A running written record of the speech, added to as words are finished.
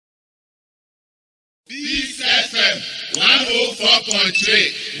Peace FM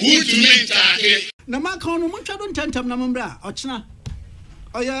 104.3. Good to meet you. Namaka no mucha don tantam na mbra ochna.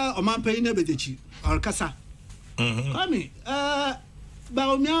 Oya omampa ina bedechi or kasa. Kwame,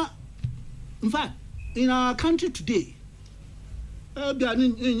 Bawumia, in fact, in our country today, the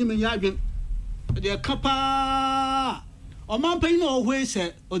kapa omampa ina always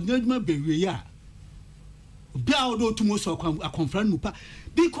say odnedma beweya. Biao to most a confront mupa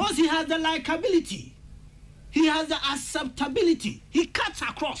because he has the likability, he has the acceptability, he cuts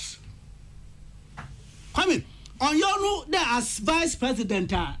across. Kwame, on your know there as vice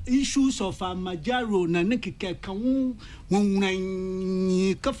president issues of Majaro Naneke Kawu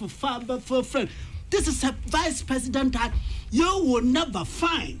for friend. This is a vice president that you will never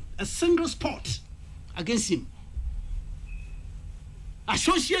find a single spot against him.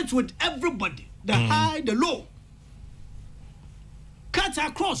 Associates with everybody, the high, the low. Cuts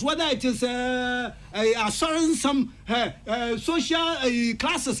across, whether it is assuring some social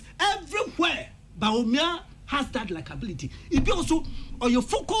classes, everywhere. Bawumia has that likability. It be also, or you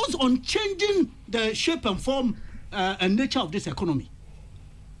focus on changing the shape and form and nature of this economy.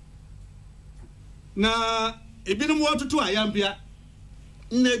 Now, if you don't want to do Ayambia,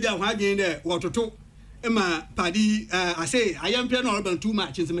 maybe I'm having there what to do. Emma Paddy, I say, Ayambia no urban too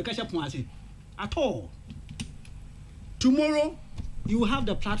much in the Mekasha Pumasi at all. Tomorrow, you will have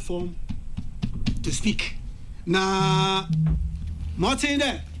the platform to speak. Now, Martin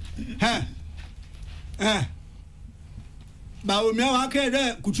there, Bawumia wa ke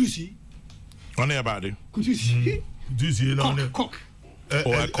de kutusi. Only about it. Kutusi. Kutusi na cock.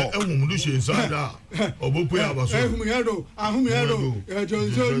 Cock. Ehumudu she inside obopo ya baso. Ehumudo.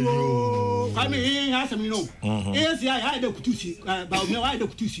 Jonzo. Kwame has me no. Yes, I de kutusi. Bawumia wa de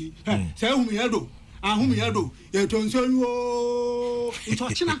kutusi. Say ehumudo. Ahumudo. Jonzo.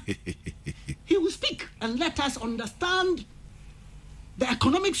 Itochina. He will speak and let us understand the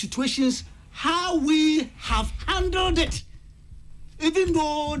economic situations, how we have handled it, even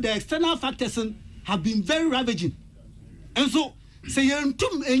though the external factors have been very ravaging. And so, say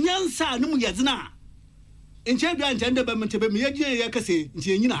tum enyansa no yezna. Enchebia intended by Montebe yakase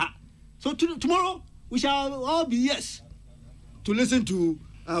ha. So tomorrow we shall all be yes to listen to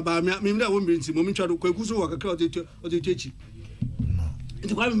Bawumia won't be in moment to kwekuso wakaka or the techi.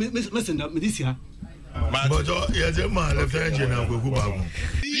 It's why missing up this year. But yes, a man left engine and go.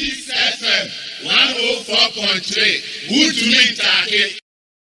 Peace FM 104.3. Good to meet you.